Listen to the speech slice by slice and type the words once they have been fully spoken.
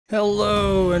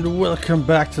Hello and welcome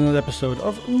back to another episode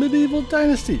of Medieval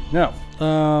Dynasty. Now,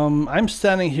 I'm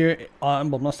standing here, well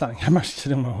not standing, I'm actually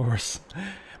sitting on my horse.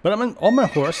 But I'm on my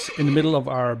horse in the middle of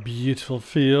our beautiful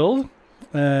field.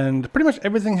 And pretty much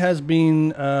everything has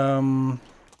been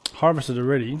harvested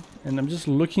already. And I'm just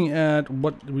looking at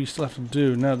what we still have to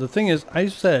do. Now the thing is, I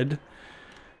said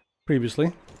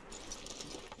previously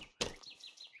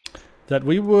that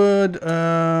we would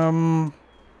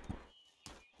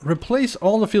replace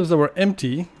all the fields that were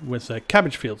empty with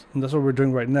cabbage fields, and that's what we're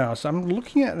doing right now. So I'm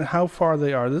looking at how far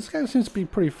they are. This guy seems to be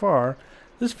pretty far.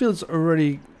 This field's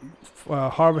already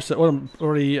harvested, or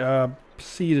already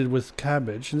seeded with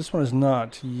cabbage, and this one is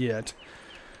not yet.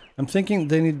 I'm thinking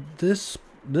they need this.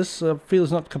 This field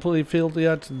is not completely filled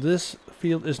yet. This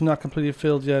field is not completely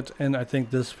filled yet, and I think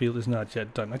this field is not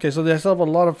yet done. Okay, so they still have a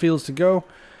lot of fields to go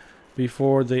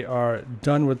before they are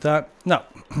done with that. Now,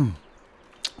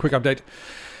 quick update.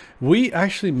 We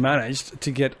actually managed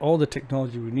to get all the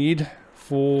technology we need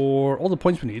for all the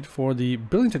points we need for the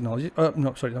building technology.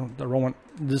 No, sorry, no, the wrong one.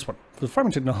 This one, for the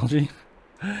farming technology,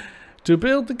 to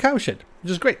build the cow shed,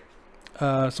 which is great.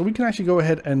 So we can actually go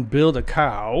ahead and build a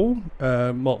cow.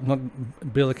 Well,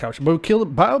 not build a cow shed, but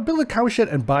build a cow shed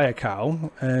and buy a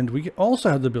cow. And we also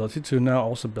have the ability to now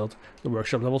also build the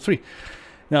workshop level 3.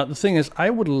 Now the thing is, I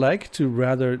would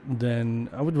rather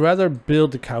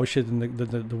build the cow shed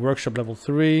than the workshop level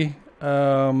 3.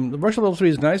 The workshop level 3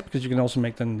 is nice because you can also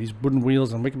make them these wooden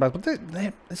wheels and wicker bats, but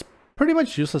it's pretty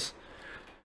much useless.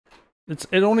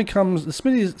 It only comes, the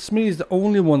smithy is the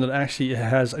only one that actually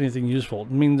has anything useful.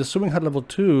 I mean, the swimming hut level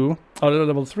 2 or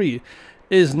level 3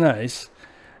 is nice,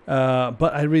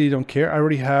 but I really don't care. I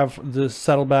already have the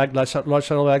saddlebag, large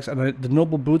saddlebags, and the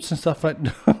noble boots and stuff. I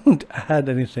don't add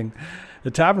anything. The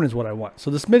tavern is what I want.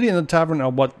 So the smithy and the tavern are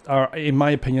what are, in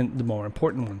my opinion, the more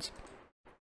important ones.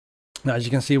 Now, as you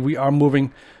can see, we are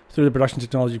moving through the production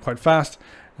technology quite fast.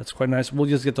 That's quite nice. We'll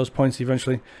just get those points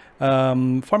eventually.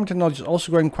 Farming technology is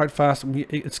also going quite fast.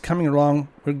 It's coming along.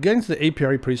 We're getting to the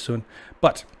apiary pretty soon.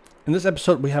 But in this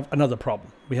episode, we have another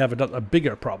problem. We have a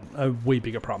bigger problem, a way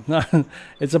bigger problem.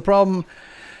 It's a problem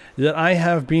that I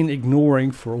have been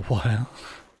ignoring for a while.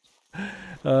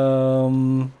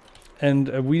 And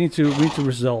we need to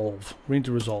resolve. We need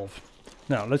to resolve.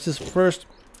 Now, let's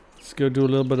go do a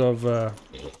little bit of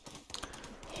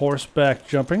horseback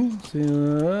jumping.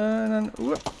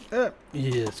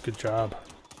 Yes, good job.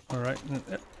 All right.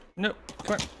 No,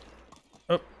 come on.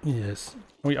 Oh, yes.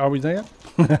 Are we there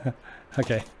yet?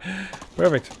 Okay,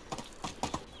 perfect.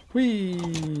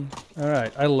 Whee! All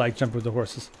right. I like jumping with the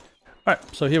horses. All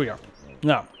right. So here we are.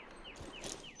 Now,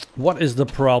 what is the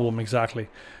problem exactly?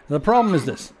 The problem is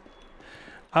this.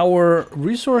 Our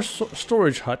resource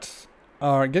storage huts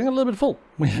are getting a little bit full.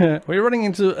 We're running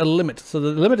into a limit. So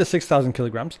the limit is 6,000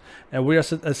 kilograms, and we are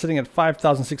sitting at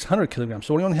 5,600 kilograms.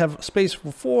 So we only have space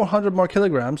for 400 more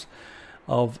kilograms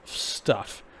of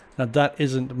stuff. Now that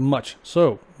isn't much.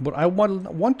 So what I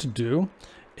want to do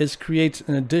is create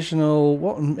an additional,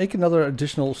 well, make another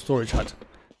additional storage hut.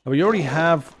 Now, we already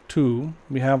have two.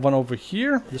 We have one over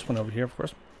here, this one over here, of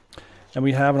course, and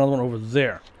we have another one over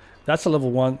there. That's a level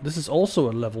 1. This is also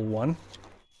a level 1.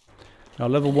 Now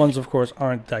level 1s of course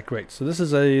aren't that great. So this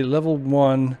is a level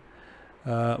 1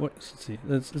 let's see.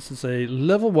 This is a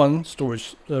level 1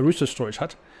 storage resource storage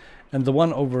hut. And the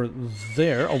one over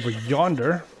there, over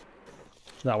yonder,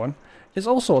 that one, is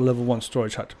also a level 1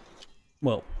 storage hut.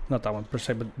 Well, not that one per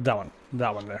se, but that one.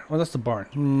 That one there. Oh, that's the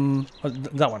barn.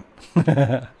 That one.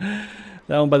 That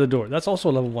one by the door. That's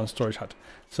also a level 1 storage hut.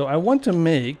 So I want to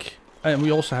make... And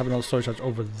we also have another storage hut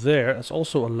over there. That's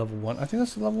also a level 1. I think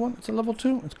that's a level 1. It's a level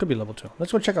 2. It could be level 2.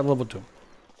 Let's go check out level 2.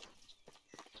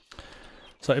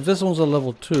 So if this one's a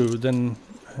level 2, then...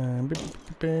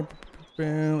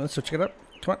 let's go check it out.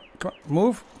 Come on, come on.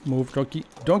 Move. Move, donkey.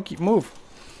 Donkey, move.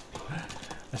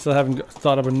 I still haven't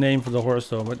thought of a name for the horse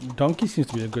though, but donkey seems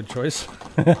to be a good choice.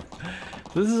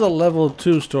 This is a level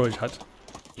 2 storage hut.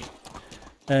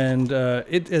 And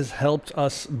it has helped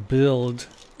us build...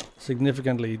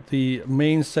 significantly the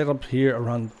main setup here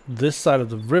around this side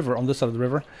of the river, on this side of the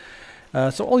river.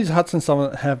 So all these huts and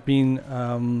stuff have been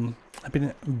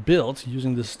built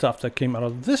using the stuff that came out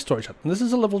of this storage hut. And this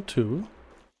is a level 2.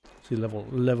 See,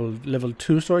 level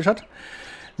 2 storage hut.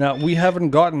 Now we haven't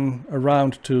gotten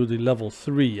around to the level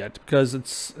 3 yet because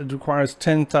it requires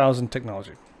 10,000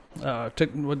 technology,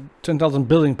 10,000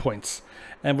 building points,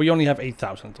 and we only have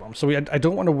 8,000 at the moment. So I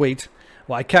don't want to wait.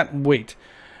 Well, I can't wait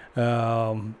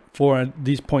for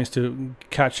these points to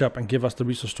catch up and give us the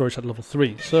resource storage at level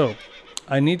 3. So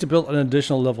I need to build an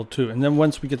additional level 2, and then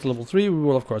once we get to level 3 we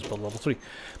will of course build level 3,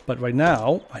 but right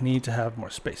now I need to have more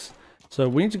space. So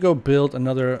we need to go build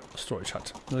another storage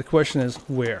hut. Now the question is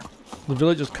where? The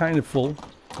village is kind of full.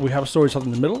 We have a storage hut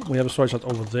in the middle. We have a storage hut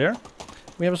over there.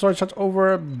 We have a storage hut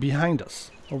over behind us,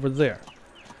 over there.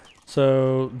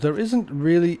 So there isn't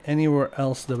really anywhere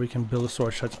else that we can build a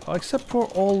storage hut, except for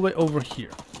all the way over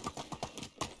here.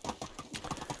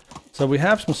 So we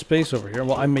have some space over here.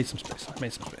 Well, I made some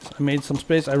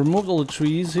space. I removed all the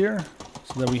trees here,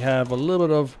 so that we have a little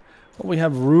bit of, well, we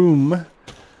have room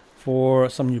for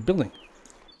some new building.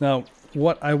 Now,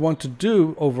 what I want to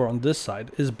do over on this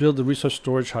side is build the resource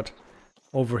storage hut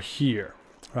over here,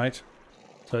 right?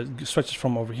 So it stretches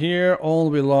from over here all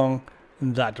the way along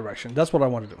in that direction. That's what I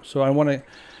want to do. So I want to,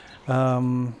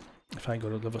 if I go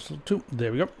to level 2,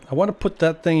 there we go. I want to put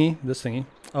that thingy, this thingy,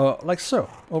 like so,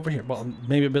 over here. Well,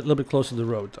 maybe a little bit closer to the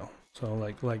road though. So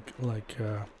like right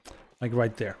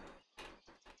there.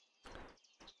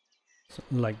 So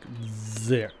like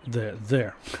there.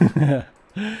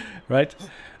 Right?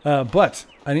 But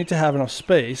I need to have enough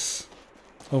space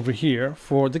over here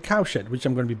for the cowshed, which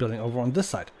I'm going to be building over on this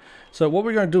side. So what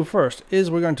we're going to do first is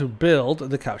we're going to build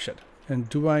the cowshed. And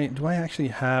do I actually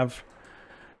have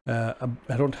I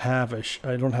don't have a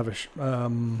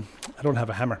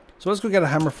hammer. So let's go get a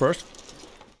hammer first.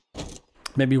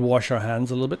 Maybe wash our hands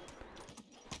a little bit.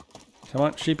 Come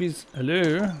on, sheepies.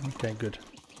 Hello. Okay, good.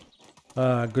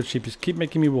 Good sheepies. Keep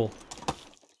making me wool.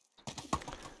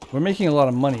 We're making a lot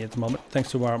of money at the moment,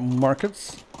 thanks to our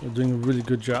markets. We're doing a really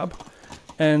good job.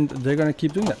 And they're going to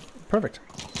keep doing that. Perfect.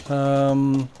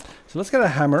 So let's get a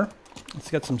hammer.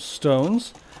 Let's get some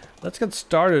stones. Let's get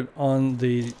started on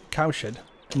the cowshed.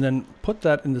 And then put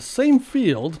that in the same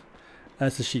field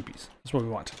as the sheepies. That's what we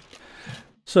want.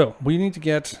 So we need to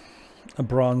get a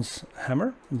bronze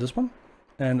hammer, this one.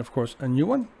 And of course a new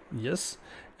one. Yes.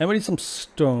 And we need some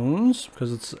stones,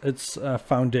 because it's a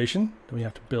foundation that we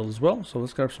have to build as well. So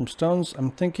let's grab some stones. I'm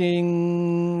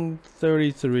thinking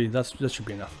 33. That should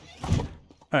be enough. All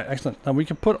right, excellent. Now we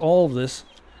can put all of this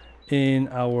in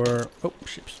our... Oh,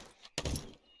 ships.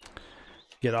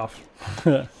 Get off.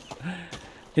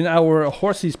 In our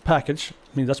horses package.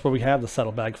 I mean, that's what we have the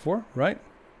saddlebag for, right?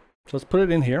 So let's put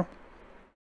it in here.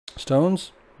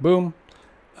 Stones. Boom.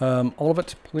 All of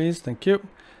it, please. Thank you.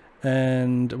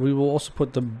 And we will also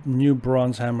put the new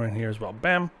bronze hammer in here as well.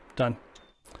 Bam, done.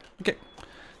 Okay,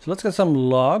 so let's get some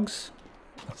logs.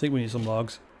 I think we need some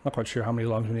logs. Not quite sure how many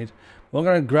logs we need. We're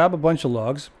going to grab a bunch of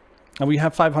logs. And we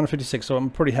have 556, so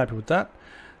I'm pretty happy with that.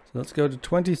 So let's go to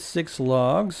 26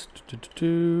 logs.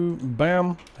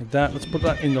 Bam, like that. Let's put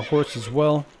that in the horse as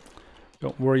well.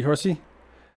 Don't worry, horsey.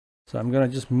 So I'm going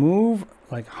to just move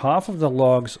like half of the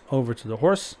logs over to the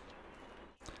horse.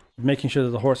 Making sure that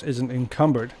the horse isn't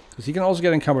encumbered, because he can also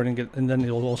get encumbered and then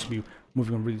he'll also be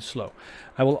moving really slow.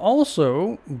 I will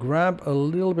also grab a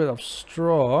little bit of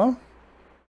straw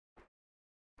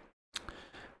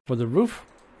for the roof.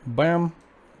 Bam,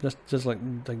 just like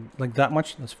that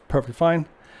much. That's perfectly fine.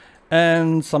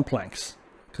 And some planks,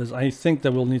 because I think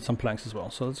that we'll need some planks as well.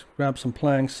 So let's grab some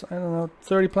planks. I don't know,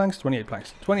 30 planks, 28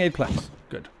 planks, 28 planks.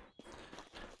 Good.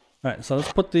 All right, so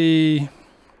let's put the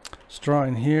straw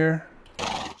in here.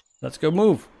 Let's go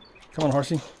move. Come on,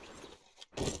 horsey.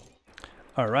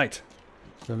 All right.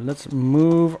 So let's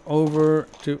move over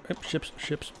to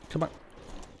ships. Come on.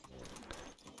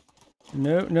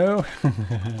 No.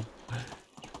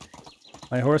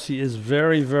 My horsey is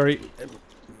very, very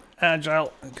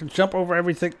agile. I can jump over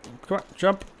everything. Come on,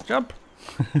 jump.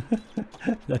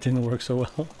 That didn't work so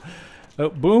well. Oh,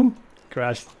 boom.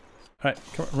 Crashed. All right,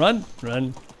 come on,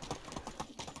 run.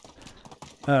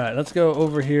 All right, let's go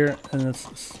over here and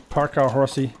let's park our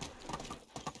horsey.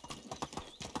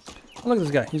 Oh, look at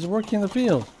this guy. He's working in the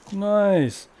field.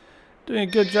 Nice. Doing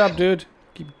a good job, dude.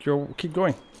 Keep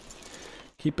going.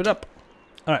 Keep it up.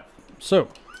 All right. So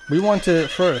we want to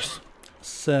first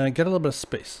get a little bit of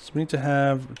space. So we need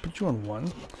to put you on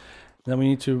 1. Then we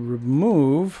need to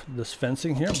remove this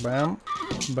fencing here. Bam,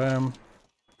 bam,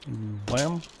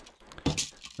 bam.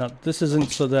 Now this isn't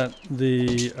so that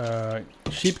the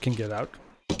sheep can get out,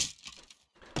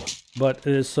 but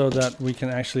it is so that we can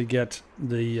actually get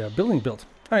the building built.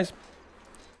 Nice.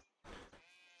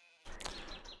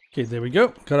 Okay, there we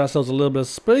go. Got ourselves a little bit of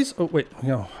space. Oh, wait.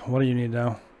 No, what do you need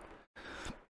now?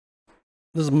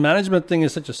 This management thing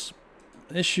is such a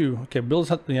issue. Okay, build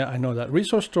hut. Yeah, I know that.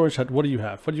 Resource storage hut. What do you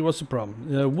have? What's the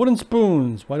problem? Wooden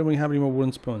spoons. Why don't we have any more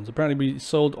wooden spoons? Apparently we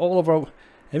sold all of our...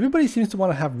 Everybody seems to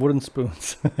want to have wooden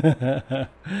spoons.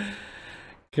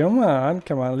 Come on.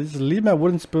 Just leave my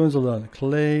wooden spoons alone.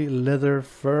 Clay, leather,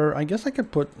 fur. I guess I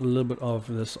could put a little bit of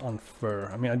this on fur.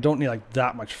 I mean, I don't need like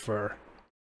that much fur,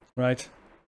 right?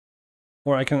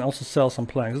 Or I can also sell some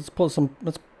planks. Let's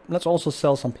let's also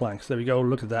sell some planks. There we go.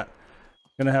 Look at that.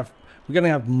 We're gonna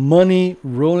have money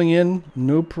rolling in.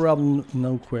 No problem.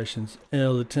 No questions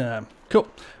all the time. Cool.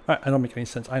 All right. I don't make any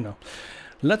sense. I know.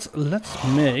 Let's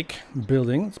make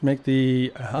building. Let's make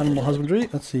the animal husbandry.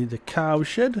 Let's see the cow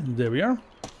shed. There we are.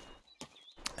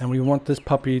 And we want this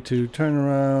puppy to turn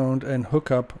around and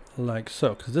hook up like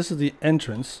so, because this is the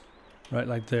entrance, right?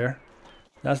 Like there.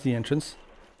 That's the entrance.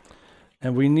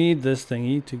 And we need this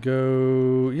thingy to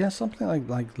go, yeah, something like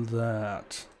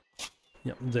that.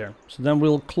 Yep, there. So then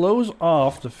we'll close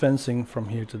off the fencing from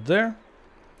here to there.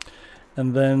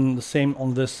 And then the same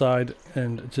on this side,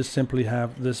 and just simply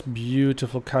have this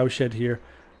beautiful cow shed here.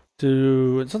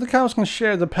 So the cows can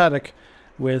share the paddock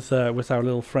with our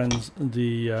little friends,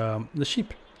 the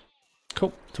sheep.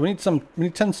 Cool. So we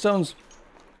need 10 stones.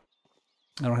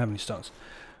 I don't have any stones.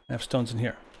 I have stones in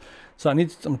here. So I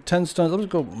need some 10 stones.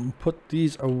 Let's go put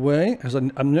these away, because you're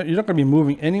not going to be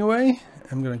moving anyway.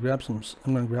 I'm going to grab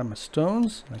my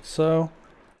stones like so.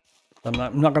 I'm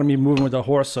not going to be moving with the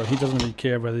horse, so he doesn't really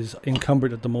care whether he's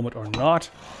encumbered at the moment or not.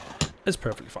 It's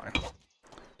perfectly fine.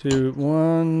 2,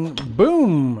 1,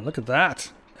 boom! Look at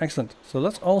that. Excellent. So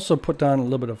let's also put down a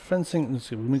little bit of fencing. Let's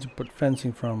see, we need to put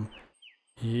fencing from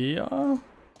here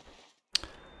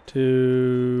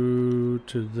to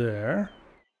there.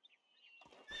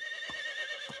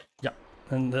 Yeah,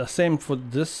 and the same for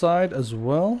this side as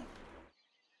well.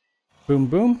 Boom,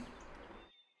 boom.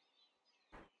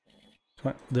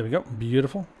 Come on, there we go.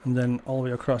 Beautiful. And then all the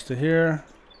way across to here.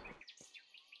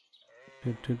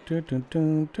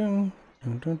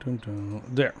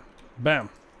 There. Bam.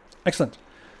 Excellent.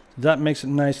 That makes it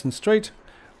nice and straight.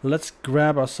 Let's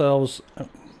grab ourselves.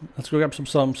 Let's go grab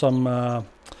some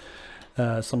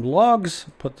logs.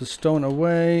 Put the stone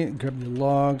away. Grab the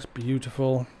logs.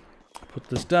 Beautiful. Put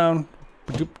this down.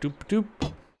 Doop doop doop.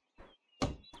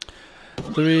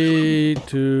 3,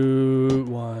 2,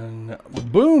 1.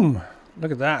 Boom!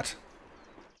 Look at that.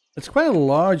 It's quite a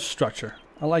large structure.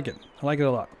 I like it. I like it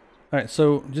a lot. Alright,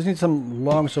 so just need some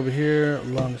logs over here,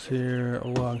 logs here,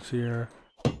 logs here.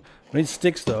 I need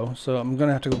sticks though, so I'm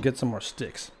gonna have to go get some more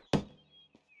sticks.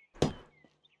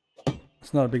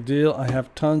 It's not a big deal. I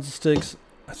have tons of sticks,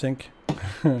 I think.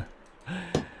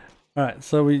 Alright,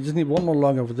 so we just need one more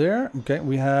log over there. Okay,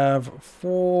 we have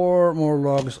 4 more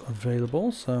logs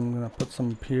available, so I'm gonna put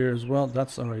some up here as well.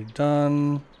 That's already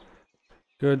done.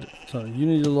 Good. So you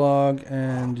need a log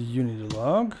and you need a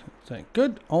log. Okay,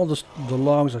 good. All the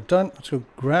logs are done. Let's go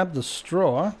grab the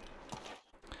straw.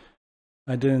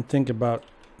 I didn't think about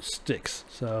sticks,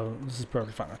 so this is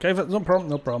perfectly fine. Okay, no problem,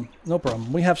 no problem, no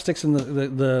problem. We have sticks in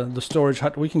the storage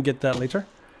hut. We can get that later.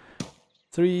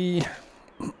 3.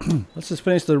 Let's just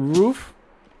finish the roof,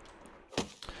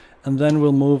 and then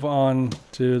we'll move on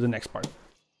to the next part,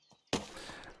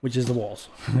 which is the walls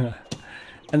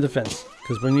and the fence,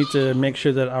 because we need to make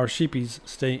sure that our sheepies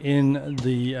stay in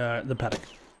the paddock.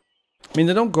 I mean,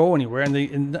 they don't go anywhere,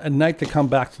 and at night they come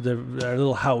back to their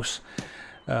little house,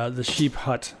 the sheep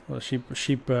hut, or sheep.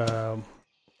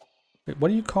 What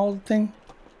do you call the thing?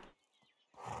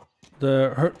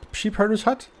 The sheep herder's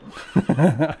hut?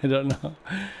 I don't know.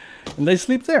 And they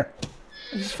sleep there.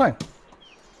 It's fine.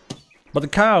 But the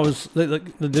cows, they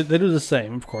do the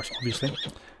same, of course, obviously.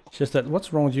 It's just that,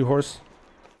 what's wrong with you, horse?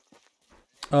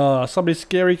 Somebody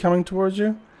scary coming towards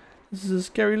you? This is a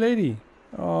scary lady.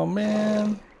 Oh,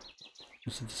 man.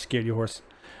 Just scared you, horse.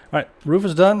 Alright, roof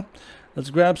is done. Let's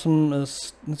grab some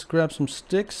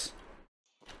sticks.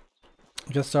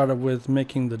 Get started with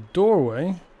making the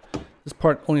doorway. This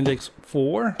part only takes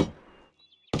 4.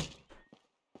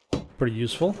 Pretty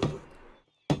useful.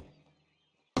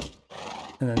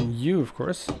 And then you, of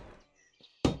course.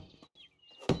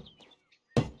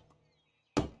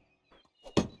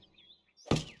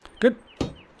 Good.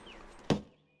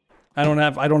 I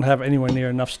don't have anywhere near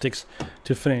enough sticks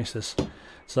to finish this,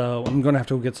 so I'm gonna have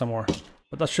to go get some more.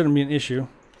 But that shouldn't be an issue.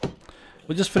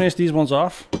 We'll just finish these ones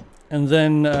off, and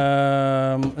then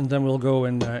we'll go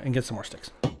and get some more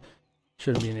sticks.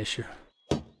 Shouldn't be an issue.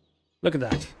 Look at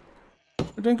that.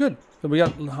 We're doing good. So we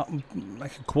got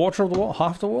like a quarter of the wall,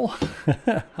 half the wall.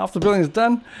 Half the building is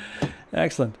done.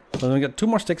 Excellent. So then we got 2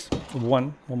 more sticks.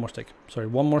 One more stick. Sorry,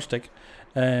 1 more stick.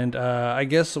 And I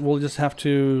guess we'll just have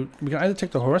to. We can either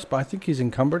take the horse, but I think he's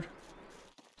encumbered.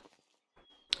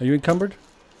 Are you encumbered?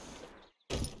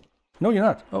 No, you're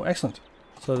not. Oh, excellent.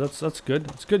 So that's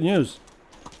good. It's good news.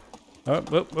 Oh,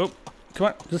 oh, oh. Come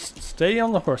on, just stay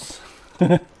on the horse.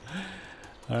 All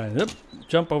right, yep.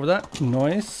 Jump over that.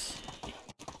 Nice.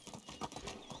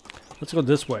 Let's go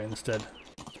this way instead.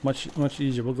 Much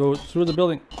easier. We'll go through the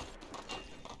building.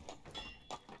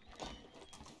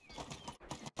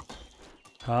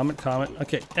 Calm it, calm it.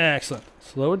 Okay, excellent.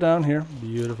 Slow it down here.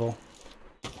 Beautiful.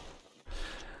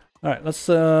 All right, let's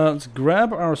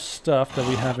grab our stuff that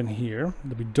we have in here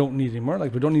that we don't need anymore.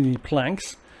 Like we don't need any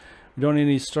planks. We don't need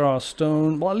any straw,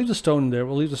 stone. Well, I'll leave the stone in there.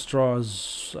 We'll leave the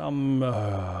straws. I'm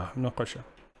not quite sure.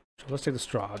 So let's take the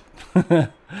straw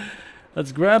out.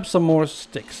 Let's grab some more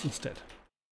sticks instead.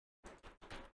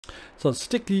 So let's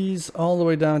stick these all the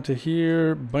way down to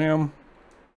here. Bam.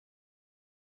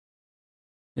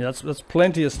 Yeah, that's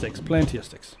plenty of sticks. Plenty of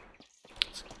sticks.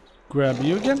 Let's grab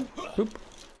you again. Boop.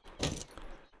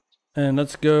 And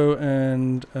let's go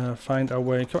and find our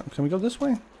way. Come on, can we go this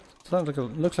way? Sounds like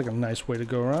looks like a nice way to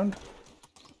go around.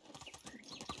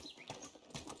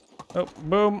 Oh,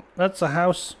 boom! That's a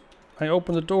house. I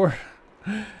opened the door.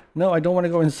 No, I don't want to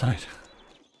go inside.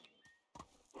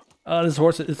 This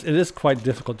horse, it is quite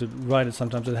difficult to ride it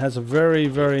sometimes. It has a very,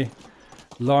 very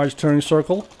large turning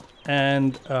circle,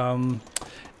 and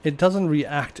it doesn't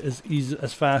react as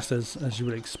fast as you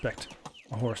would expect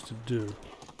a horse to do.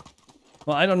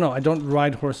 Well, I don't know. I don't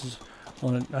ride horses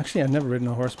on it. Actually, I've never ridden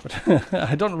a horse, but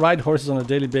I don't ride horses on a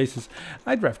daily basis.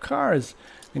 I drive cars,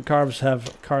 and cars have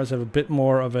a bit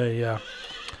more of a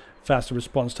faster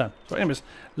response time. So, anyways,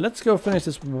 let's go finish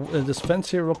this fence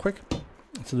here real quick,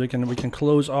 so we can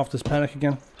close off this paddock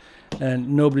again, and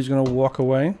nobody's gonna walk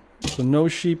away. So no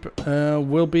sheep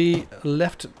will be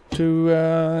left to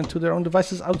their own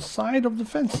devices outside of the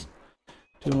fence.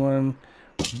 2, 1,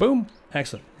 boom!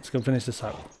 Excellent. Let's go finish this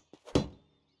out.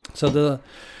 So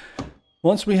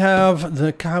once we have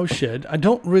the cow shed, I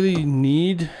don't really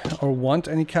need or want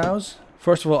any cows.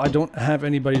 First of all, I don't have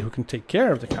anybody who can take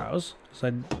care of the cows,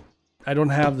 because I don't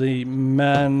have the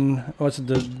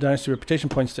the dynasty reputation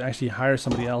points to actually hire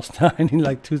somebody else. I need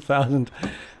like 2,000.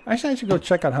 Actually, I should go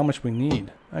check out how much we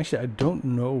need. Actually, I don't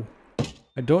know.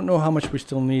 I don't know how much we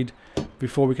still need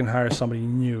before we can hire somebody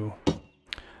new.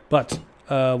 But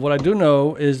what I do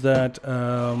know is that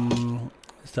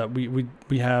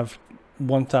we have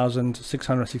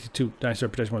 1,662 dynasty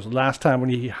reputation points. Last time when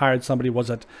he hired somebody was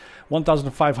at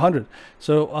 1,500.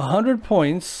 So 100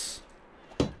 points,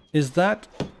 is that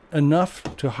enough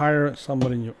to hire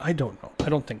somebody new? I don't know. I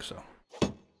don't think so.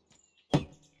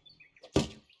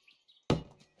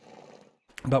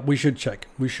 But we should check.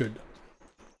 We should.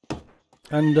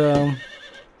 And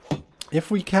if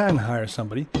we can hire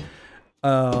somebody,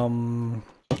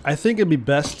 I think it'd be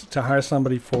best to hire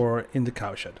somebody in the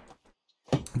cow shed.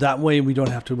 That way we don't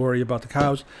have to worry about the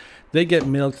cows. They get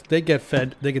milked, they get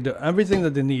fed, they can do everything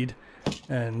that they need,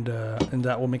 and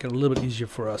that will make it a little bit easier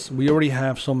for us. We already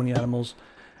have so many animals.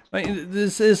 I mean,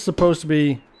 this is supposed to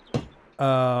be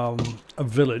a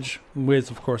village with,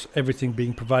 of course, everything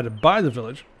being provided by the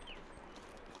village.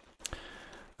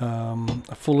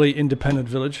 A fully independent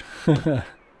village.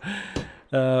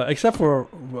 Except for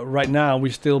right now, we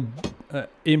still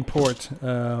import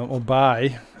or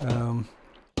buy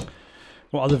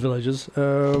other villages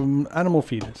animal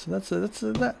feed. So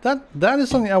that is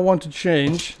something I want to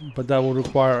change, but that will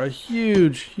require a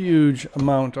huge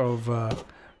amount of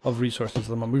resources at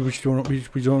the moment, which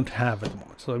we don't have at the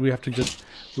moment. So we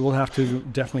will have to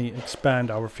definitely expand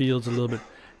our fields a little bit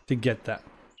to get that.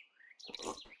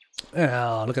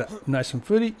 Look at that, nice and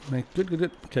fruity.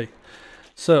 Good. Okay,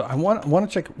 so I want to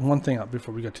check one thing out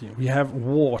before we get to you. We have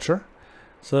water.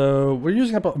 So we're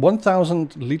using about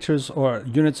 1,000 liters or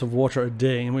units of water a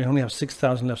day, and we only have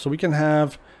 6,000 left. So we can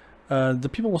have the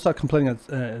people will start complaining at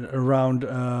around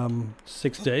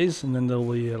 6 days, and then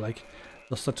they'll be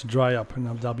they'll start to dry up, and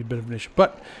that'll be a bit of an issue.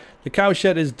 But the cow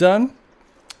shed is done.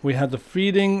 We have the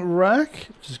feeding rack,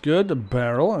 which is good. A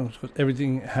barrel.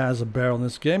 Everything has a barrel in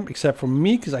this game, except for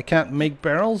me, because I can't make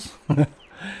barrels.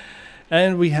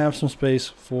 And we have some space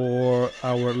for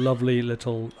our lovely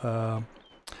little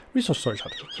resource storage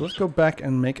hut. So let's go back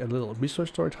and make a little resource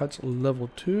storage hut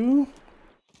level 2.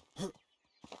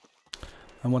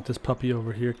 I want this puppy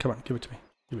over here. Come on, give it to me.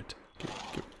 Give it.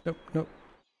 Nope.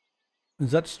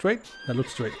 Is that straight? That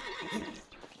looks straight.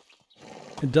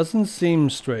 It doesn't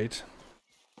seem straight.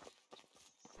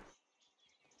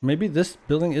 Maybe this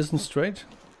building isn't straight?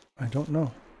 I don't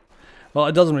know. Well,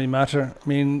 it doesn't really matter. I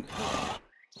mean,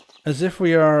 as if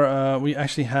we are, we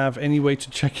actually have any way to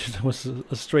check if there was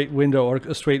a straight window or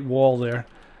a straight wall there.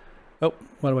 Oh,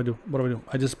 what do I do?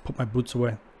 I just put my boots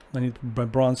away. I need my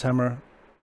bronze hammer.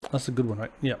 That's a good one,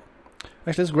 right? Yeah.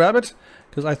 Actually, let's grab it,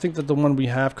 because I think that the one we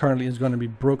have currently is going to be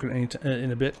broken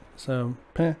in a bit. So,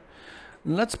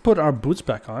 let's put our boots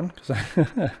back on, because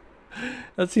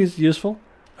that seems useful.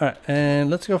 Alright,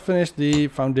 and let's go finish the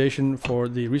foundation for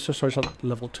the resource storage hut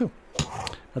level 2.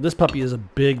 Now this puppy is a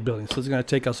big building, so it's going to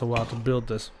take us a while to build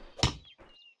this.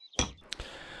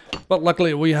 But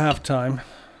luckily we have time.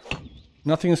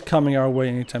 Nothing is coming our way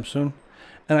anytime soon.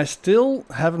 And I still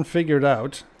haven't figured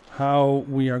out how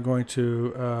we are going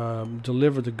to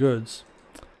deliver the goods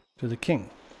to the king.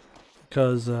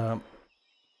 Because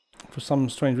for some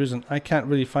strange reason, I can't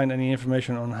really find any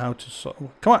information on how to...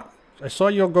 Come on! I saw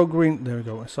you go green. There we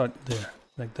go. I saw it there.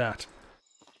 Like that.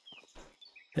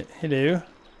 Hello.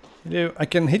 Hello. I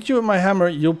can hit you with my hammer.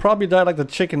 You'll probably die like the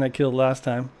chicken I killed last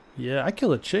time. Yeah, I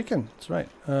killed a chicken. That's right.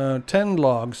 10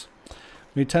 logs.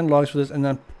 We need 10 logs for this, and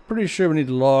I'm pretty sure we need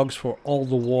logs for all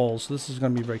the walls. So this is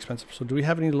going to be very expensive. So do we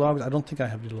have any logs? I don't think I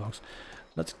have any logs.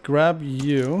 Let's grab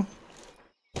you.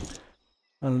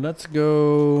 And let's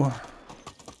go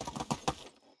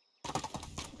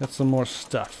get some more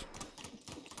stuff.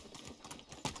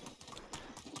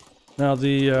 Now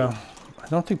I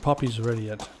don't think Poppy's ready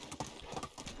yet.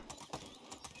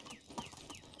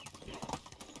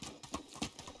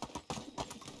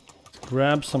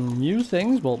 Grab some new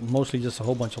things. Well, mostly just a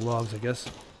whole bunch of logs, I guess.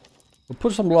 We'll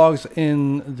put some logs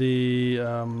in the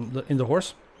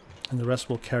horse, and the rest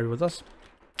we'll carry with us.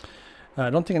 I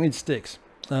don't think I need sticks.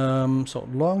 So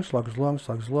logs.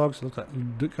 Look at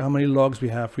how many logs we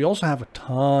have. We also have a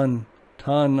ton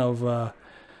of,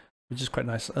 which is quite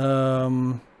nice.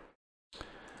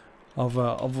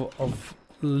 Of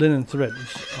linen thread.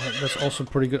 That's also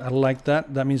pretty good. I like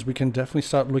that. That means we can definitely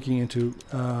start looking into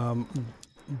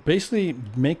basically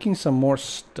making some more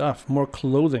stuff, more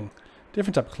clothing,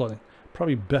 different type of clothing,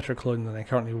 probably better clothing than I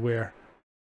currently wear.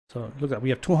 So look at that,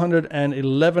 we have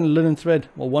 211 linen thread.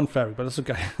 Well, one fabric, but that's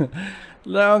okay.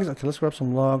 Logs. Okay, let's grab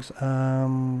some logs.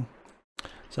 So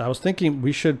I was thinking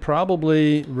we should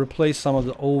probably replace some of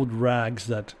the old rags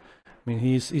that, I mean,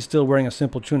 he's still wearing a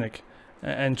simple tunic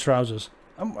and trousers.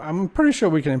 I'm pretty sure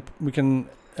we can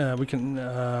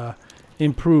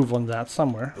improve on that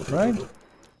somewhere, right?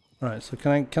 All right. So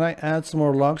can I add some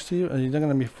more logs to you? Are you not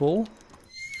gonna be full?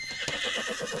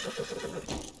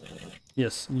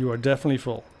 Yes, you are definitely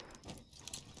full.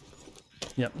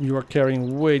 Yep, you are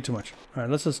carrying way too much. All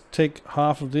right, let's just take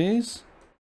half of these.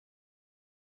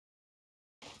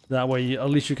 That way, at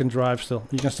least you can drive still.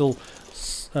 You can still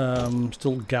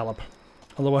gallop.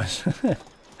 Otherwise,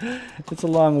 it's a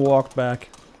long walk back.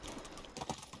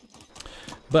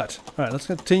 But all right, let's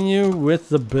continue with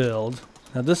the build.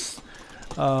 Now this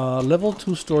level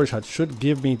 2 storage hut should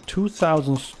give me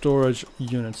 2,000 storage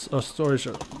units or storage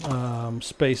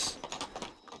space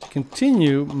to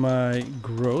continue my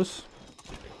growth.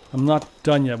 I'm not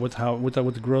done yet with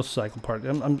the growth cycle part.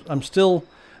 I'm still.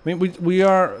 I mean, we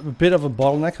are a bit of a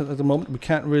bottleneck at the moment. We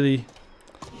can't really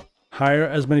hire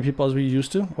as many people as we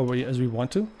used to, or as we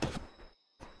want to.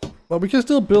 But we can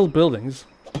still build buildings.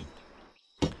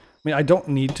 I mean, I don't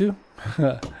need to.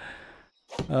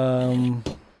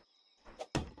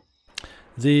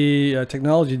 The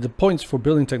technology, the points for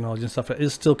building technology and stuff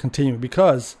is still continuing,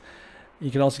 because you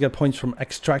can also get points from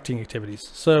extracting activities.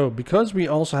 So because we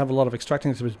also have a lot of extracting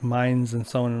activities, mines and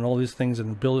so on, and all these things,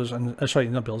 and builders, and sorry,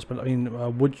 not builders, but I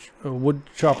mean wood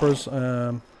choppers,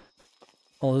 all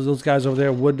those guys over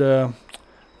there, wood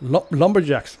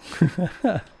lumberjacks.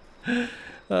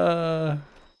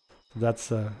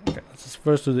 That's okay. Let's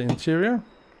first do the interior.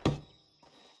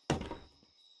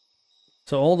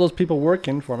 So all those people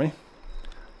working for me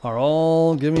are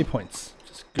all giving me points,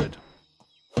 which is good.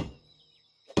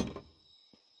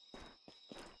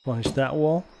 Finish that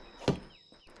wall.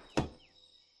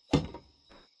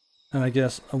 And I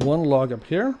guess one log up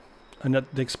here. And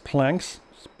that takes planks.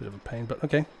 It's a bit of a pain, but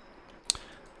okay.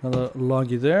 Another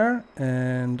loggy there.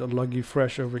 And a loggy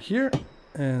fresh over here.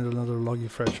 And another loggy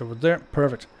fresh over there.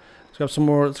 Perfect. Let's grab some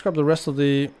more. Let's grab the rest of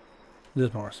the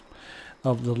logs.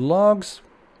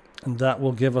 And that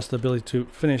will give us the ability to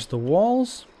finish the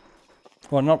walls.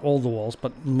 Well, not all the walls,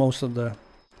 but most of the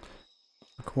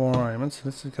requirements.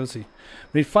 Let's see.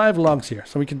 We need 5 logs here,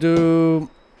 so we can do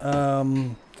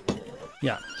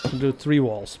yeah, we can do 3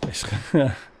 walls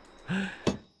basically.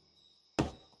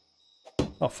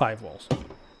 Oh, 5 walls.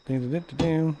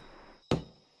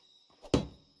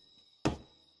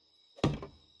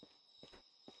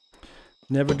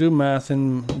 Never do math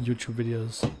in YouTube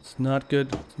videos. It's not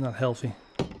good. It's not healthy.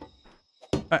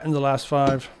 Alright, and the last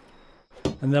 5,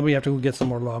 and then we have to go get some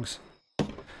more logs.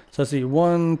 So let's see,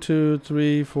 1, 2,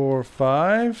 3, 4,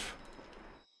 5,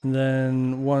 and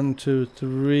then 1, 2,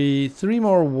 3, 3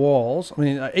 more walls. I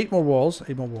mean, 8 more walls,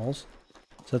 8 more walls.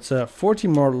 So that's 40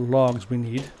 more logs we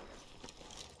need.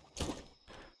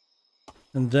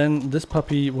 And then this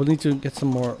puppy will need to get some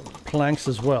more planks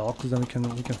as well, because then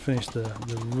we can finish the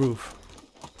roof.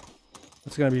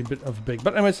 It's gonna be a bit of big,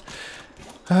 but anyways,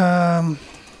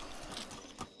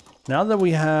 Now that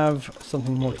we have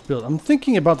something more to build, I'm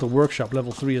thinking about the workshop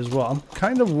level 3 as well. I'm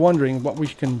kind of wondering what we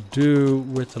can do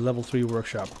with the level 3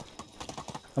 workshop.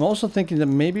 I'm also thinking that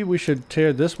maybe we should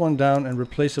tear this one down and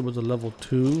replace it with a level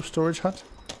 2 storage hut.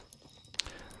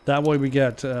 That way we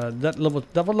get that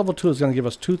level 2 is going to give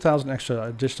us 2,000 extra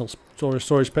additional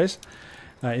storage space.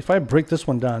 If I break this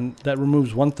one down, that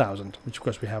removes 1,000, which of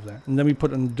course we have there. And then we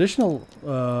put an additional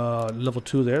level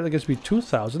 2 there. That gives me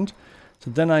 2,000. So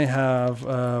then I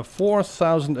have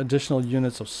 4,000 additional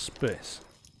units of space.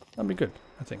 That'll be good,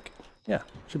 I think. Yeah,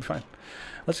 should be fine.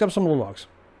 Let's grab some more logs.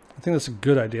 I think that's a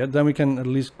good idea. Then we can at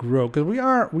least grow, because we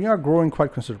are growing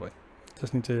quite considerably.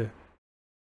 Just need to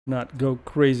not go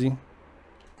crazy.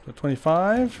 So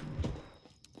 25.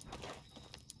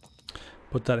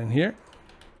 Put that in here.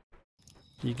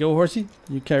 You go, horsey.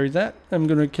 You carry that. I'm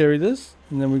gonna carry this,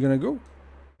 and then we're gonna go.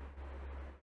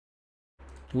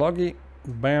 Loggy,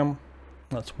 bam.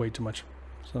 That's way too much.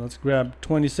 So let's grab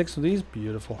 26 of these.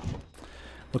 Beautiful.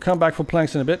 We'll come back for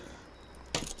planks in a bit.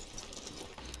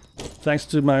 Thanks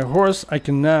to my horse, I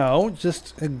can now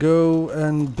just go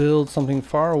and build something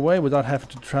far away without having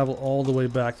to travel all the way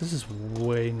back. This is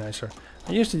way nicer.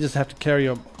 I used to just have to carry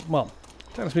a, well,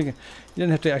 technically speaking, you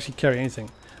didn't have to actually carry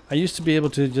anything. I used to be able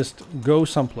to just go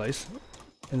someplace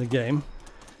in the game,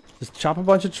 just chop a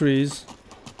bunch of trees,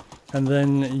 and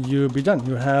then you'd be done.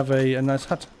 You have a nice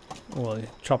hut. Well, you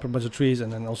chop a bunch of trees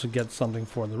and then also get something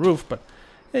for the roof, but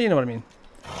yeah, you know what I mean.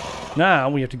 Now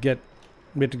we have to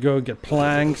go get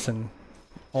planks and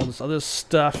all this other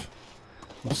stuff,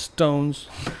 and stones.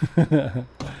 So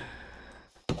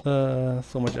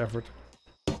much effort.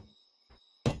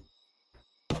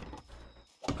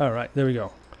 All right, there we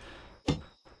go.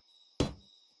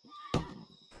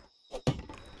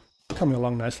 Coming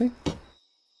along nicely.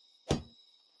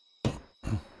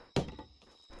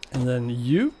 And then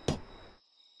you.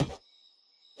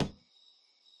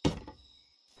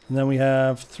 And then we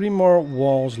have 3 more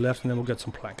walls left, and then we'll get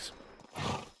some planks.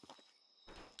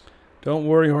 Don't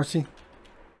worry, horsey.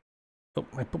 Oh,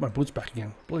 I put my boots back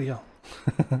again. Bloody hell.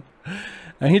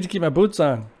 I need to keep my boots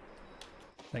on.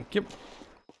 Thank you.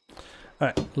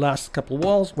 Alright, last couple of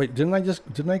walls. Wait, didn't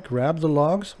I grab the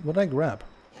logs? What did I grab?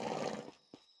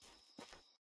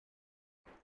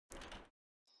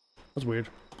 That's weird.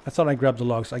 I thought I grabbed the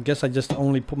logs. I guess I just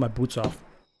only put my boots off.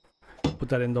 Put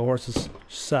that in the horse's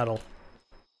saddle.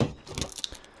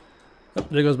 Oh,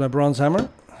 there goes my bronze hammer.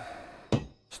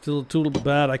 Still too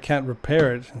bad I can't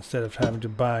repair it instead of having to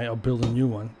buy or build a new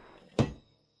one.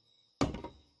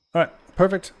 Alright,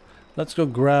 perfect. Let's go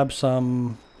grab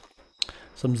some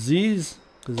Z's,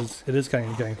 because it is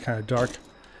getting kind of dark.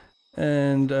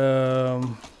 And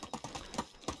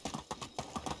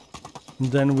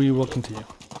then we will continue.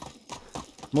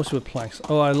 Mostly with planks.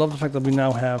 Oh, I love the fact that we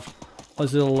now have all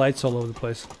these little lights all over the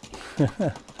place.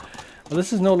 Well,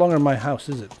 this is no longer my house,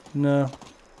 is it? No.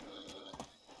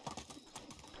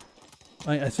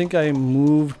 I think I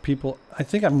moved people. I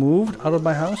think I moved out of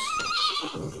my house.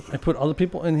 I put other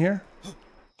people in here.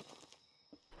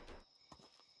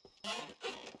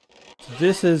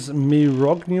 This is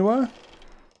Mirognua.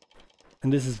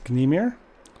 And this is Gnimir.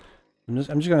 I'm just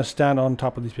going to stand on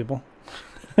top of these people.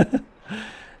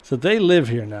 So they live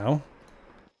here now.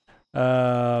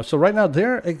 So right now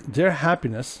their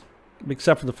happiness,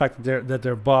 except for the fact that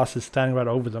their boss is standing right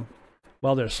over them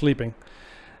while they're sleeping,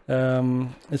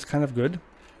 is kind of good.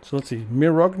 So let's see,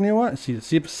 Mirognua, see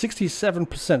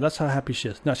 67%. That's how happy she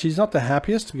is. Now she's not the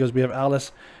happiest because we have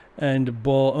Alice and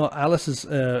Bull. Alice is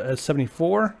at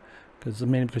 74,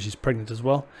 mainly because she's pregnant as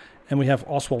well, and we have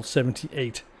Oswald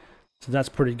 78. So that's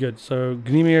pretty good. So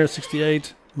Gnimir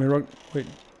 68, wait.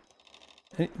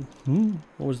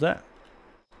 What was that?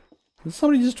 Did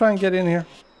somebody just try and get in here?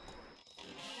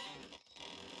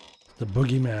 The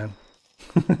boogeyman.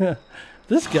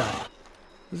 This guy.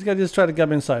 This guy just tried to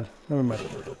get inside. Never mind.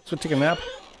 Let's go take a nap.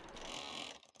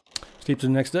 Sleep to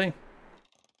the next day.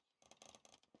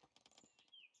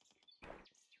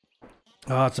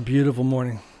 Ah, it's a beautiful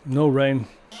morning. No rain.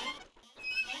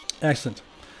 Excellent.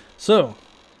 So,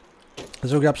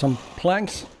 let's go grab some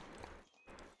planks.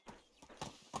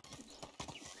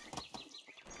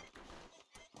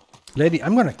 Lady,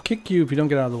 I'm gonna kick you if you don't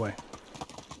get out of the way.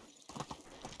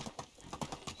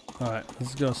 Alright,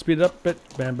 let's go speed it up a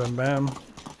bit. Bam, bam, bam.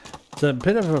 It's a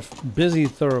bit of a busy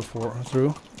through.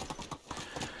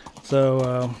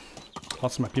 So,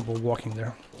 lots of my people walking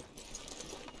there.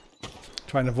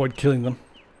 Trying to avoid killing them.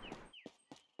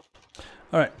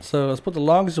 Alright, so let's put the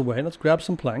logs away. Let's grab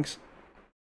some planks.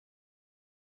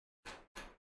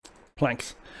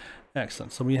 Planks.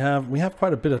 Excellent. So we have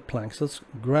quite a bit of planks. Let's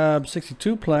grab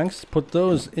 62 planks, put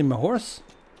those in my horse.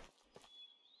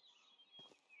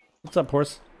 What's up,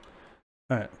 horse?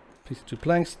 All right, piece of 2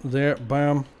 planks there.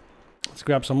 Bam. Let's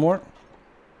grab some more.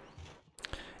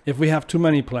 If we have too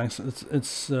many planks,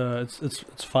 it's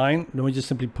fine. Then we just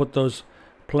simply put those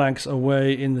planks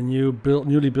away in the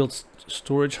newly built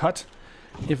storage hut.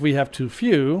 If we have too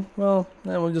few, well,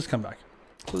 then we'll just come back.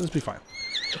 So this will be fine.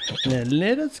 Now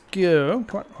let us go.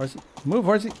 Come on, horsey. Move,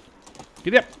 horsey.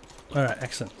 Get up. All right,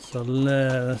 excellent. So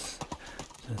let's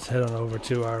head on over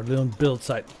to our little build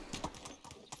site.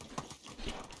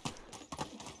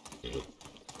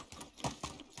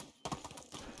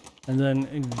 And then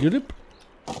gulip.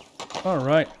 All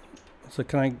right. So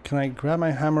can I grab my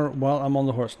hammer while I'm on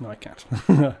the horse? No, I can't.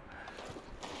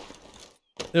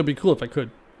 It'd be cool if I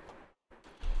could,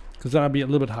 because then I'd be a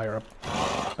little bit higher up.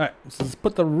 All right. So let's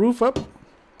put the roof up.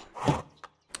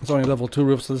 It's only a level 2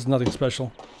 roof, so this is nothing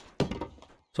special.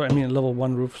 Sorry, I mean a level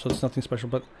 1 roof, so it's nothing special.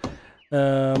 But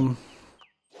it's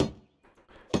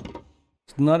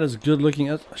not as good looking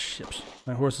as ships.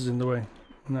 My horse is in the way.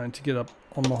 Now I need to get up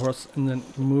on my horse and then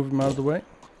move him out of the way.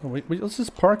 Oh, wait, let's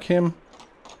just park him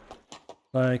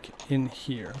like in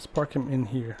here. Let's park him in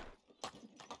here.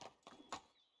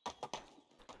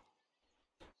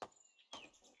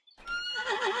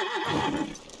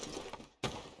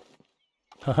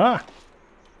 Haha!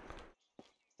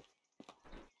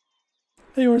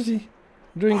 Hey, horsey,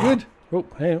 doing good? Oh,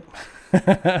 hey.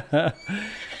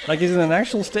 Like he's in an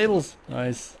actual stables.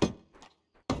 Nice.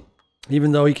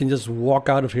 Even though he can just walk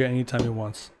out of here anytime he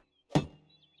wants.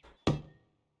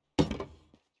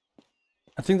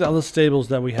 I think the other stables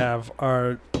that we have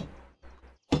are...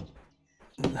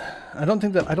 I don't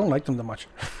like them that much.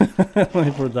 Let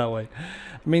me put it that way.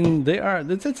 I mean, they are...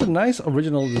 It's a nice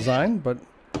original design, but...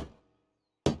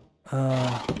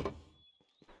 I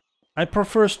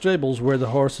prefer stables where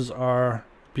the horses are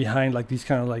behind like these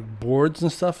kind of like boards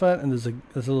and stuff at, and there's a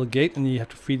little gate, and you have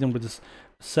to feed them with this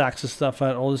sacks and stuff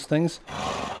at, all these things.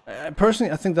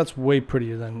 Personally, I think that's way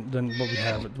prettier than what we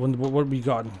have, what we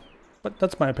gotten. But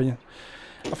that's my opinion.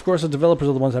 Of course, the developers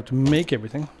are the ones that have to make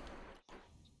everything.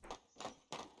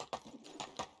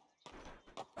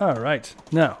 All right,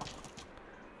 now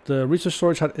the resource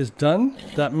storage hut is done.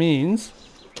 That means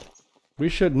we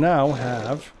should now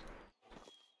have...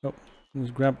 Oh, let's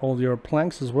grab all your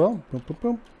planks as well. Boom, boom,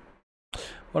 boom.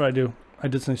 What did I do? I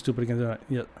did something stupid again, didn't I?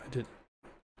 Yeah, I did.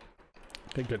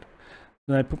 Okay, good.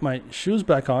 Then I put my shoes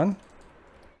back on.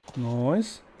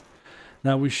 Nice.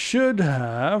 Now we should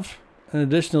have an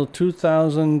additional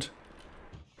 2,000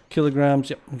 kilograms.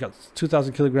 Yep, we got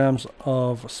 2,000 kilograms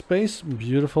of space.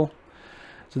 Beautiful.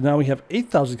 So now we have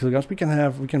 8,000 kilograms. We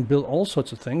can build all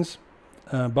sorts of things,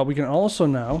 but we can also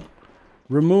now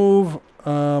remove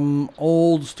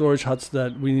old storage huts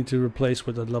that we need to replace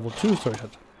with a level 2 storage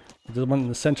hut. The one in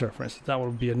the center, for instance, that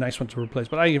would be a nice one to replace.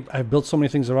 But I've built so many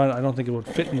things around it, I don't think it would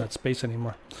fit in that space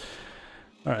anymore.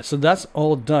 All right, so that's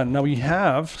all done. Now we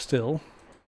have still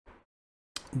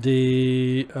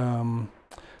the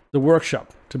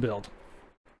workshop to build.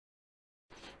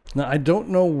 Now I don't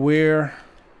know where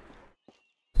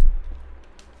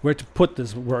to put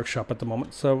this workshop at the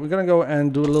moment, so we're gonna go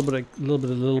and do a little bit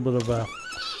of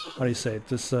how do you say it?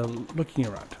 This looking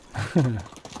around.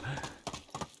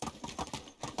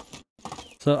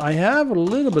 So I have a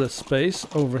little bit of space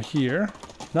over here,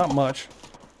 not much,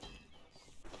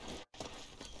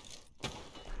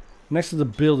 next to the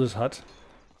builder's hut.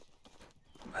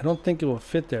 I don't think it will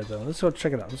fit there though. Let's go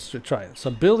check it out. Let's try it. So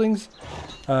buildings,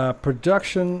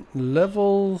 production,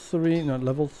 level 3, no,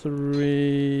 level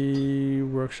 3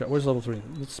 workshop. Where's level 3?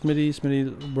 Smithy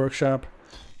workshop.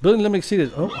 Building limit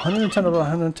exceeded. Oh, 110 out of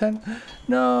 110.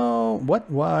 No,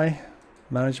 what? Why?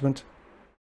 Management.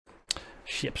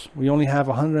 Ships. We only have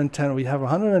 110. We have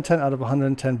 110 out of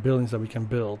 110 buildings that we can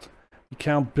build. We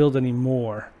can't build any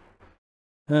more.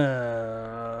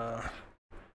 That's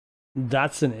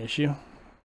an issue.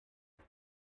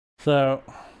 So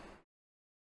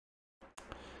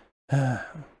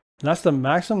that's the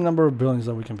maximum number of buildings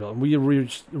that we can build. We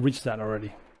reached that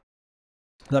already.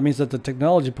 That means that the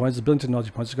technology points, the building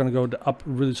technology points, are going to go up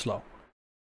really slow.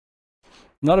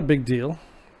 Not a big deal.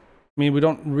 I mean, we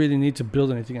don't really need to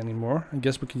build anything anymore. I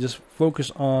guess we can just focus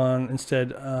on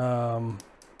instead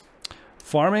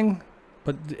farming.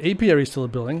 But the apiary is still a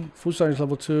building. Food storage is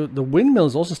level 2. The windmill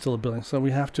is also still a building. So we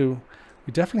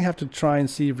definitely have to try and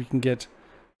see if we can get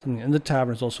something. And the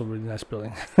tavern is also a really nice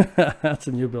building. That's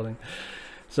a new building.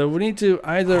 So we need to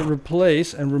either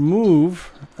replace and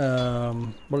remove.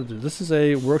 What is it? This is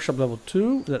a workshop level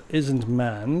 2 that isn't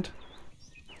manned.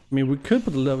 I mean, we could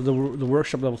put the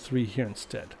workshop level 3 here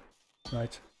instead,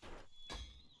 right?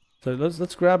 So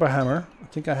let's grab a hammer. I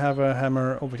think I have a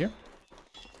hammer over here.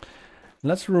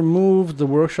 Let's remove the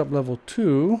workshop level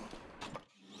 2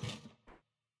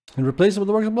 and replace it with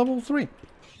the workshop level 3.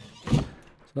 So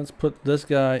let's put this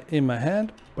guy in my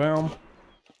hand. Boom.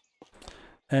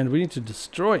 And we need to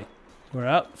destroy. We're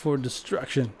out for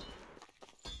destruction.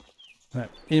 All right,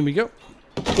 in we go.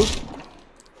 Boop.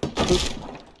 Boop.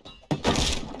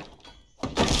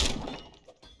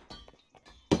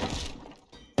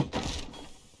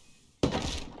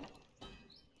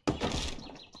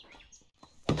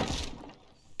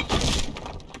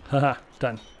 Haha,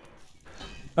 done.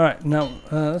 Alright, now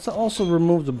let's also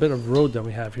remove the bit of road that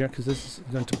we have here, because this is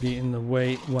going to be in the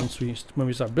way when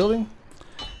we start building.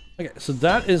 Okay, so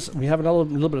that is, we have a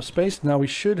little bit of space. Now we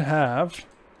should have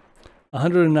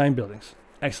 109 buildings.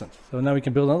 Excellent. So now we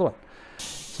can build another one.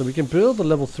 So we can build the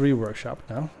level 3 workshop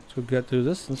now. Let's go get through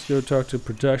this. Let's go talk to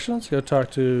production. Let's go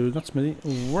talk to, not smithy,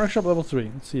 workshop level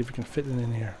 3. Let's see if we can fit it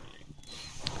in here.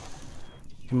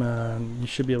 Come on, you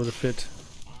should be able to fit.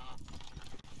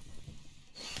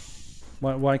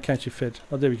 Why can't you fit?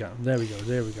 Oh, there we go. There we go.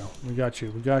 There we go. We got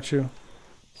you. We got you.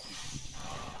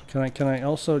 Can I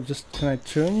also just, can I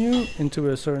turn you into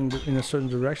a certain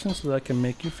direction so that I can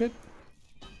make you fit?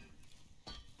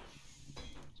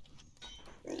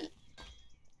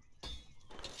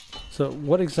 So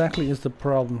what exactly is the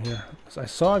problem here? I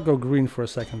saw it go green for a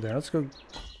second there. Let's go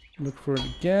look for it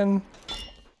again.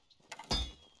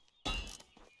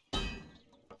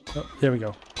 Oh, there we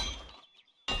go.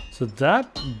 So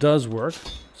that does work.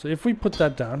 So if we put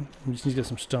that down, we just need to get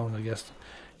some stone, I guess.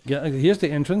 Here's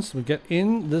the entrance. We get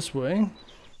in this way.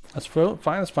 That's fine.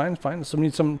 That's fine. Fine. So we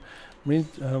need some. We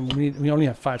only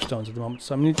have 5 stones at the moment.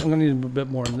 So I'm gonna need a bit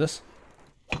more in this.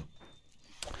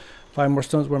 5 more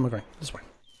stones. Where am I going? This way.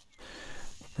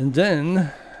 And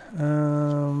then,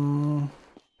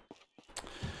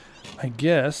 I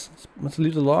guess let's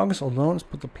leave the logs alone. Let's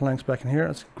put the planks back in here.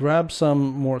 Let's grab some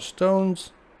more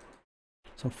stones.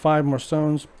 Some 5 more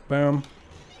stones. Boom.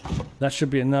 That should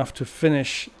be enough to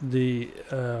finish the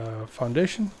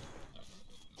foundation.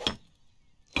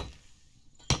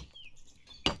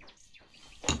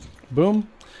 Boom.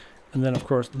 And then of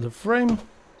course the frame.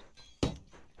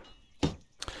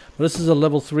 This is a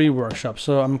level 3 workshop,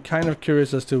 so I'm kind of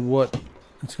curious as to what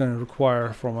it's going to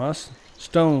require from us.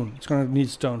 Stone. It's going to need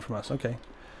stone from us. Okay.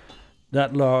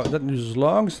 That uses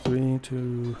logs. 3,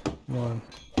 2, 1.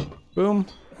 Boom.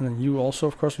 And then you also,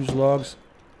 of course, use logs.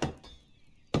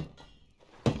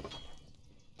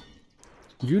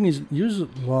 You need use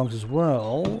logs as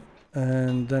well.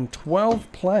 And then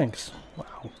 12 planks.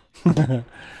 Wow.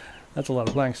 That's a lot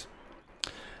of planks.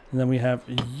 And then we have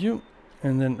you.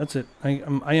 And then that's it. I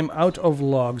am out of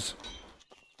logs.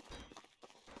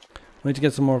 We need to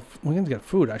get some more. We need to get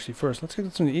food actually first. Let's get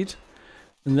something to eat.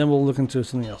 And then we'll look into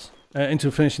something else. Into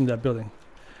finishing that building.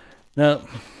 Now,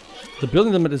 the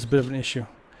building limit is a bit of an issue.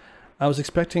 I was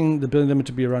expecting the building limit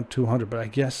to be around 200, but I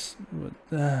guess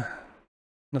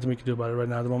nothing we can do about it right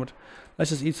now at the moment.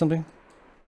 Let's just eat something.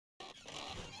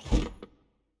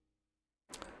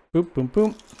 Boop, boom,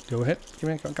 boom. Go ahead. Come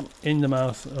here, come in the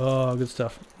mouth. Oh, good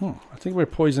stuff. I think we're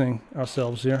poisoning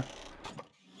ourselves here.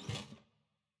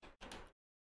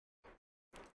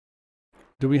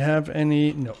 Do we have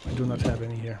any? No, I do not have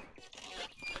any here.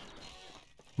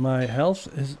 My health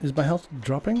is my health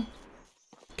dropping?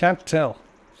 Can't tell.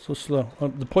 So slow. Oh,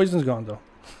 the poison's gone though.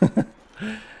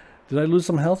 Did I lose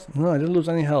some health? No, I didn't lose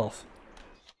any health.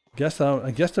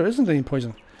 I guess there isn't any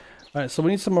poison. All right, so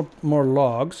we need some more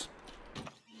logs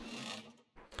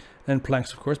and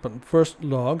planks, of course. But first,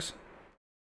 logs.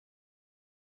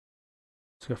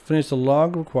 Let's go finish the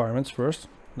log requirements first.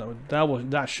 No,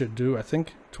 that should do. I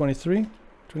think 23,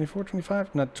 24,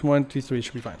 25. Not 23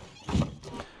 should be fine.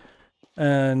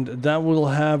 And that we'll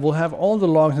have all the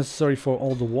logs necessary for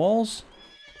all the walls.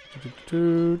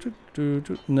 And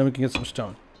then we can get some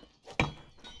stone.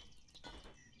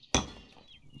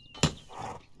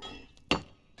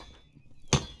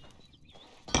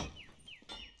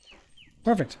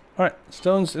 Perfect. Alright,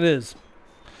 stones it is.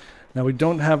 Now we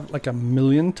don't have like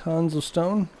 1,000,000 tons of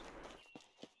stone.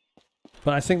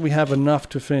 But I think we have enough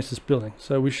to finish this building.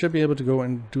 So we should be able to go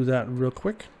and do that real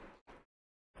quick.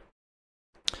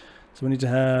 So we need to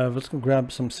have, let's go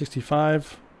grab some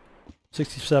 65,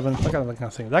 67, that kind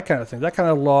of thing. That kind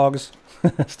of logs,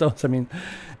 stones, I mean,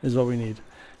 is what we need.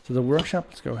 So the workshop,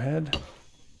 let's go ahead.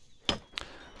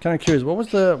 Kind of curious, what was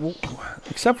the,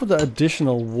 except for the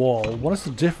additional wall, what is the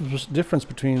difference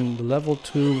between the level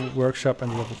 2 workshop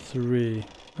and level 3?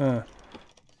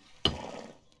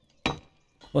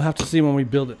 We'll have to see when we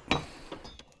build it.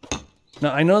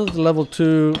 Now I know that the level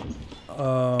 2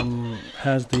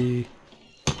 has the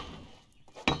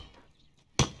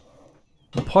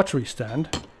pottery stand,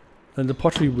 the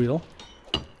pottery wheel.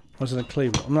 Or is it a clay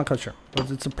wheel? I'm not quite sure.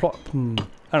 But it's a plot. I don't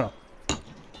know.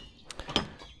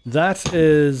 That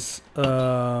is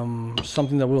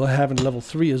something that we'll have in level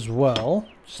 3 as well.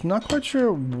 Just not quite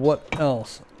sure what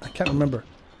else. I can't remember.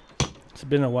 It's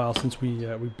been a while since we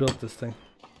built this thing.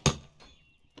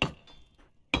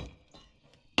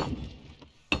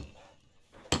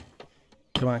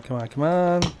 Come on, come on, come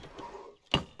on.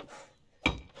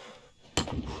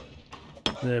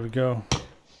 There we go.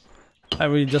 I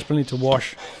really desperately need to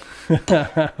wash.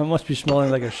 I must be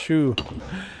smelling like a shoe.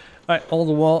 Alright, all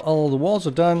the walls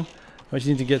are done. I just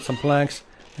need to get some planks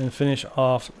and finish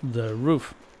off the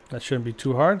roof. That shouldn't be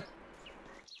too hard.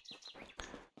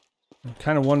 I'm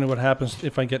kind of wondering what happens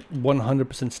if I get 100%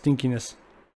 stinkiness.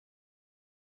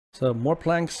 So more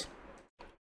planks.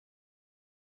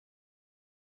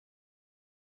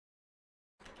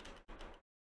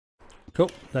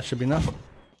 Cool, that should be enough.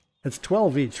 It's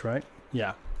 12 each, right?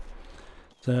 Yeah.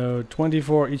 So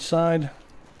 24 each side.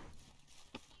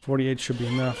 48 should be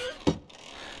enough.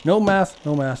 No math,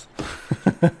 no math.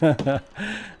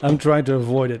 I'm trying to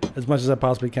avoid it as much as I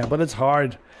possibly can, but it's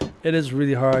hard. It is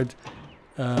really hard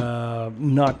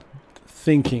not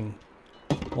thinking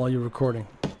while you're recording.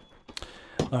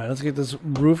 Alright, let's get this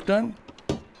roof done.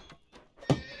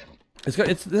 This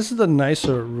is the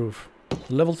nicer roof.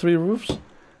 Level 3 roofs,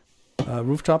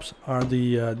 rooftops are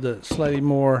the slightly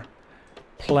more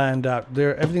planned out.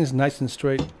 There, everything's nice and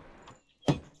straight.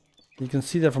 You can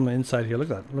see that from the inside here. Look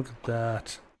at that. Look at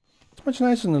that. It's much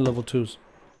nicer than the level 2s.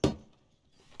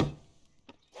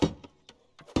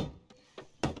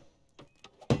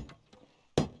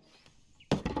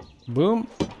 Boom.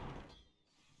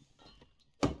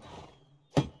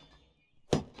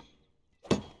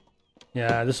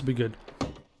 Yeah, this will be good.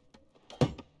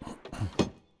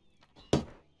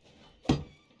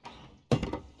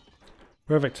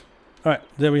 Perfect. Alright,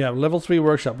 there we have level 3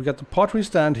 workshop. We got the pottery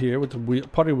stand here with the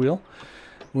pottery wheel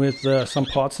with some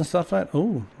pots and stuff at.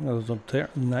 Oh, that was up there.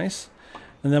 Nice.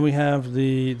 And then we have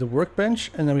the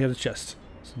workbench, and then we have the chest.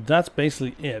 So that's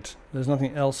basically it. There's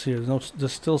nothing else here.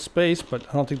 There's still space, but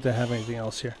I don't think they have anything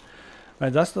else here.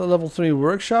 Alright, that's the level 3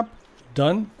 workshop.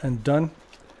 Done and done.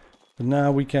 So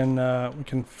now we can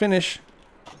finish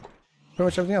pretty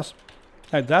much everything else.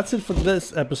 Alright, that's it for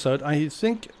this episode. I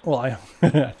think, well, I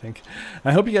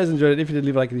hope you guys enjoyed it. If you did,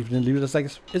 leave a like. If you didn't, leave it a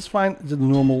like. It's fine. It's the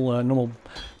normal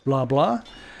blah blah.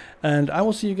 And I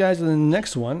will see you guys in the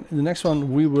next one. In the next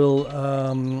one, we will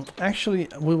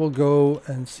we will go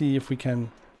and see if we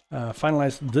can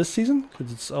finalize this season,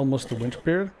 because it's almost the winter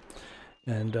period.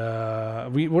 And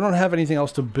we don't have anything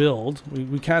else to build.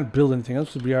 We can't build anything else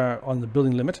because we are on the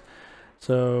building limit.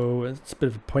 So it's a bit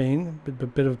of a pain,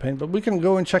 bit of a pain, but we can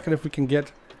go and check it if we can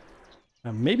get.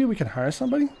 Maybe we can hire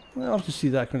somebody. I'll have to see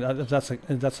that if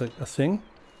that's a thing,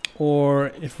 or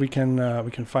if we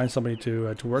can find somebody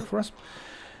to work for us.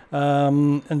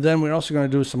 And then we're also going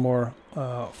to do some more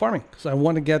farming, because I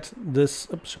want to get this.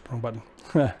 Oops, wrong button.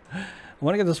 I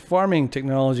want to get this farming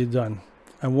technology done.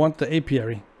 I want the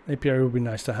apiary. Apiary would be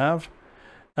nice to have.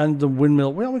 And the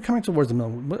windmill, well, we're coming towards the mill.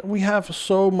 We have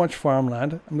so much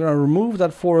farmland. I'm going to remove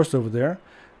that forest over there,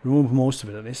 remove most of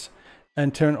it at least,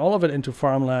 and turn all of it into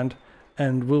farmland.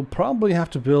 And we'll probably have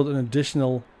to build an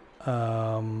additional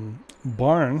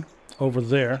barn over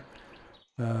there,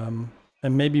 and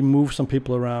maybe move some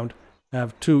people around.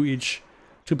 Have two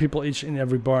people each in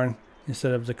every barn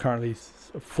instead of the currently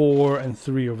 4 and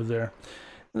 3 over there.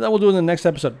 And that we'll do in the next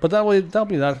episode, but that'll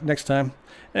be that next time.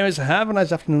 Anyways, have a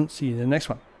nice afternoon. See you in the next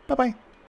one. Bye-bye.